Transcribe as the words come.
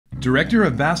Director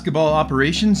of Basketball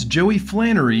Operations Joey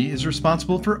Flannery is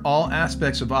responsible for all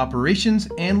aspects of operations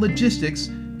and logistics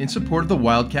in support of the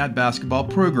Wildcat basketball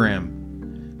program.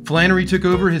 Flannery took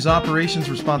over his operations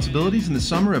responsibilities in the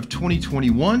summer of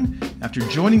 2021 after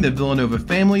joining the Villanova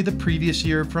family the previous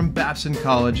year from Babson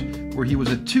College, where he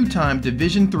was a two-time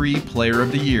Division III Player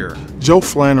of the Year. Joe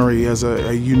Flannery has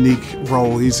a unique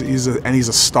role. He's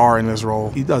a star in his role.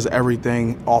 He does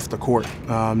everything off the court.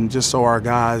 Just so our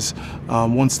guys,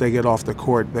 once they get off the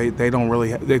court, he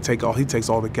takes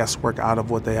all the guesswork out of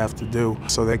what they have to do,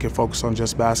 so they can focus on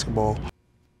just basketball.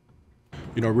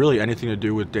 You know, really anything to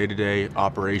do with day-to-day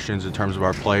operations in terms of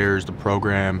our players, the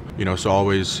program, you know, so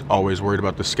always worried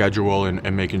about the schedule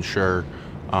and making sure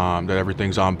that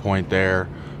everything's on point there.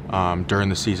 During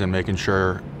the season, making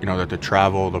sure, you know, that the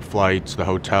travel, the flights, the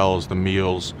hotels, the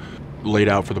meals laid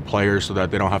out for the players so that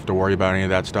they don't have to worry about any of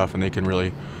that stuff and they can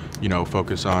really, you know,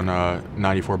 focus on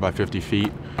 94 by 50 feet.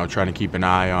 You know, trying to keep an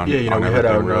eye on. Yeah, you know, we head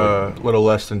out a little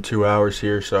less than 2 hours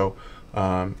here, so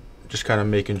just kind of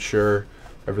making sure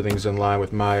everything's in line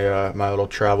with my my little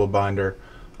travel binder.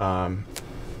 We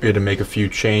had to make a few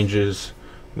changes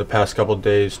the past couple of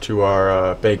days to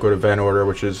our banquet event order,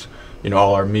 which is, you know,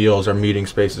 all our meals, our meeting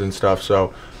spaces and stuff.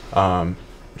 So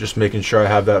just making sure I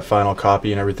have that final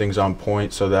copy and everything's on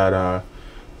point so that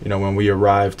you know, when we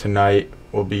arrive tonight,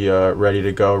 we'll be ready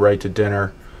to go right to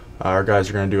dinner. Our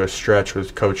guys are going to do a stretch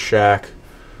with Coach Shaq,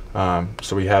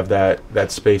 so we have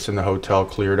that space in the hotel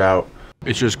cleared out.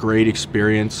 It's just great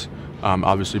experience.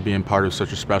 Obviously being part of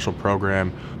such a special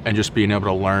program and just being able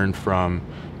to learn from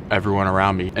everyone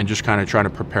around me and just kind of trying to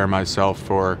prepare myself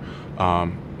for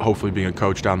hopefully being a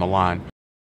coach down the line.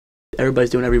 Everybody's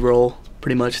doing every role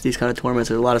pretty much these kind of tournaments.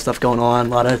 There's a lot of stuff going on, a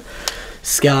lot of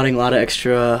scouting, a lot of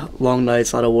extra long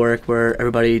nights, a lot of work where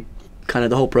everybody, kind of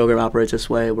the whole program operates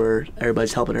this way where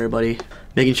everybody's helping everybody,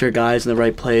 making sure guys in the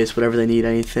right place, whatever they need,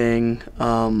 anything,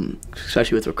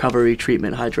 especially with recovery,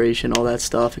 treatment, hydration, all that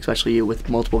stuff, especially with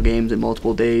multiple games in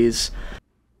multiple days.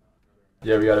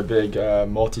 Yeah, we got a big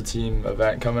multi-team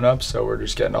event coming up, so we're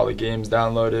just getting all the games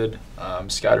downloaded,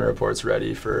 scouting reports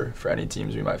ready for any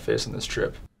teams we might face on this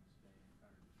trip.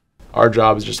 Our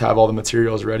job is just have all the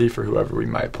materials ready for whoever we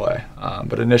might play,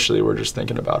 but initially we're just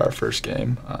thinking about our first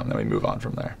game, then we move on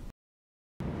from there.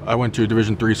 I went to a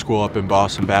Division III school up in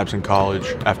Boston, Babson College.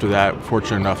 After that,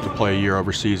 fortunate enough to play a year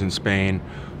overseas in Spain,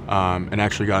 and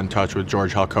actually got in touch with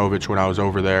George Halkovich when I was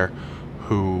over there,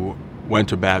 who went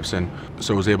to Babson.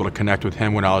 So I was able to connect with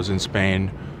him when I was in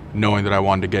Spain, knowing that I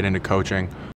wanted to get into coaching.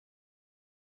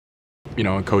 You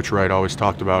know, and Coach Wright always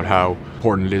talked about how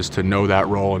important it is to know that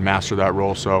role and master that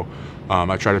role. So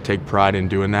I try to take pride in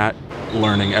doing that,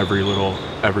 learning every little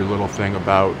thing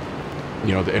about,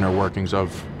 you know, the inner workings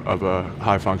of a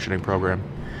high-functioning program.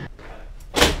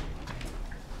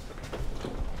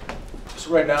 So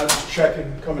right now, just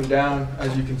checking, coming down.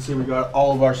 As you can see, we got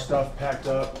all of our stuff packed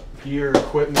up: gear,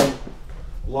 equipment,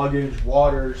 luggage,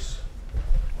 waters,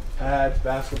 pads,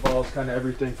 basketballs, kind of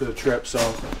everything for the trip. So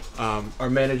our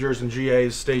managers and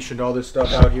GAs stationed all this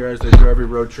stuff out here as they do every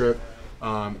road trip.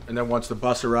 And then once the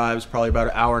bus arrives, probably about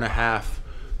an hour and a half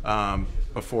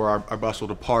before our bus will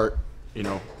depart, you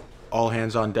know, all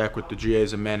hands on deck with the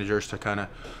GAs and managers to kind of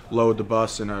load the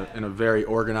bus in a very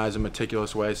organized and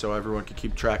meticulous way so everyone can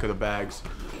keep track of the bags.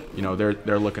 You know,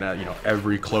 they're looking at, you know,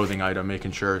 every clothing item,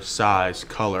 making sure size,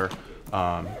 color,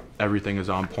 everything is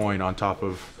on point on top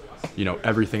of, you know,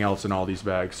 everything else in all these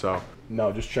bags. So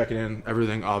no, just checking in.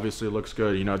 Everything obviously looks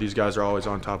good. You know, these guys are always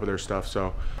on top of their stuff,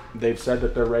 so they've said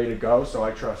that they're ready to go, so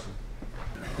I trust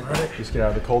them. All right. Just get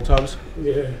out of the cold tubs.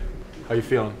 Yeah. How you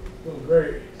feeling? Feeling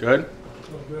great. Good?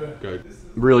 Good.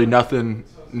 Really nothing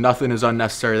is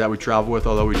unnecessary that we travel with,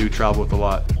 although we do travel with a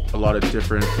lot of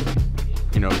different,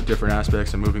 you know, different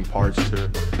aspects and moving parts to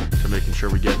making sure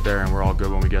we get there and we're all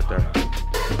good when we get there.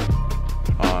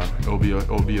 It'll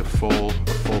be a full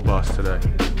bus today.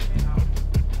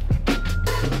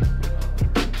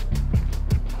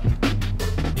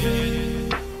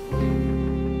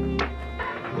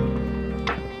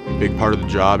 Big part of the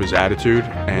job is attitude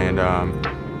and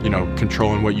you know,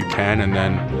 controlling what you can and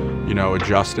then, you know,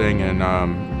 adjusting and,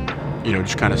 you know,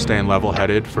 just kind of staying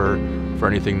level-headed for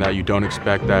anything that you don't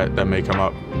expect that may come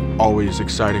up. Always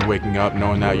exciting waking up,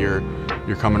 knowing that you're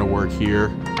coming to work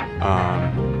here,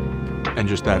 and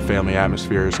just that family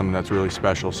atmosphere is something that's really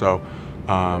special. So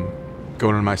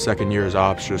going into my second year as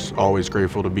ops, just always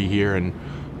grateful to be here and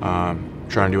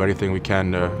trying to do anything we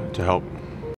can to help.